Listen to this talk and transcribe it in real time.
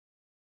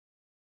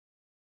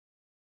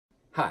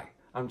Hi,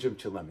 I'm Jim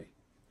Chillemi.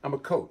 I'm a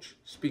coach,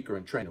 speaker,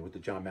 and trainer with the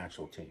John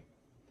Maxwell team.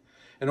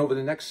 And over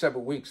the next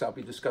several weeks, I'll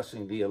be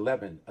discussing the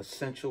 11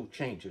 essential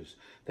changes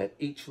that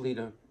each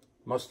leader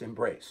must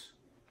embrace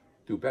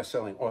through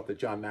best-selling author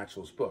John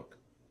Maxwell's book,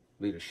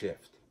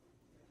 Leadershift.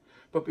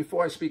 But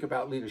before I speak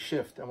about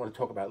Leadershift, I want to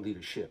talk about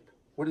leadership.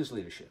 What is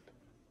leadership?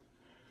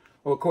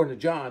 Well, according to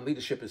John,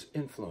 leadership is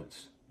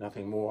influence,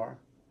 nothing more,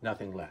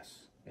 nothing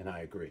less, and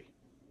I agree.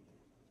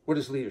 What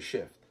is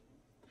leadership?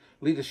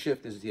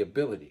 Leadership is the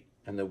ability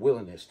and the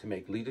willingness to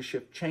make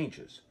leadership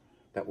changes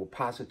that will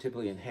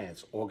positively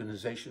enhance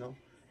organizational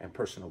and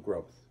personal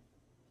growth.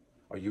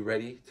 Are you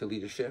ready to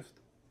leadership?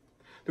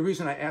 The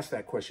reason I ask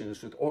that question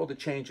is with all the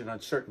change and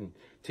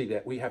uncertainty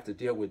that we have to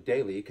deal with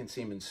daily, it can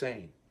seem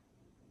insane.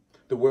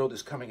 The world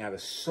is coming at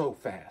us so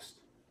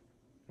fast.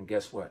 And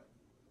guess what?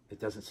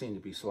 It doesn't seem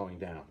to be slowing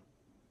down.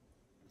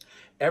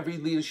 Every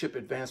leadership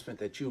advancement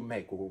that you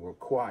make will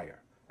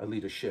require a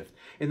leadership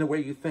in the way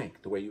you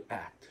think, the way you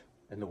act,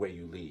 and the way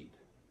you lead.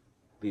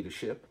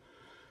 Leadership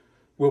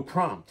will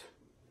prompt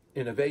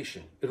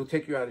innovation. It'll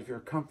take you out of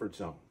your comfort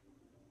zone.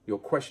 You'll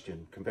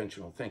question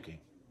conventional thinking,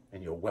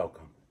 and you'll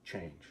welcome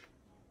change.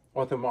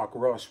 Author Mark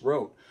Ross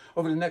wrote,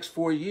 over the next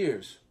 4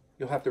 years,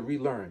 you'll have to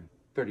relearn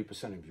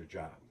 30% of your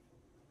job.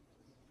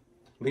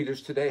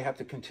 Leaders today have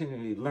to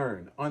continually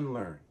learn,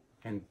 unlearn,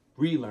 and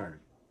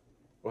relearn,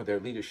 or their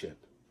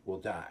leadership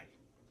will die.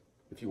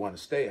 If you want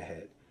to stay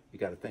ahead, you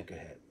got to think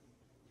ahead.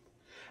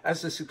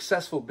 As a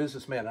successful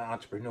businessman and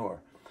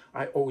entrepreneur,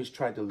 I always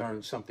tried to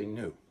learn something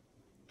new,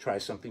 try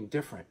something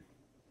different,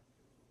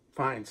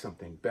 find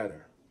something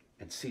better,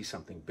 and see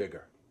something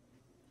bigger.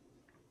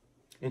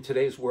 In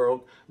today's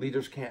world,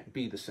 leaders can't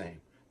be the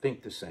same,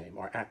 think the same,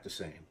 or act the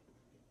same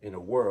in a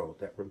world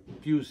that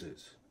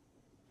refuses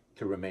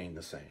to remain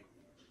the same.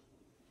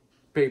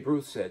 Babe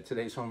Ruth said,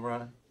 today's home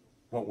run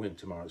won't win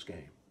tomorrow's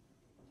game.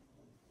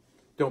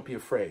 Don't be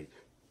afraid.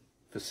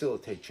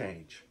 Facilitate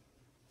change.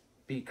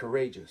 Be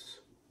courageous.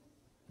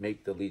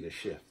 Make the leader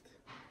shift.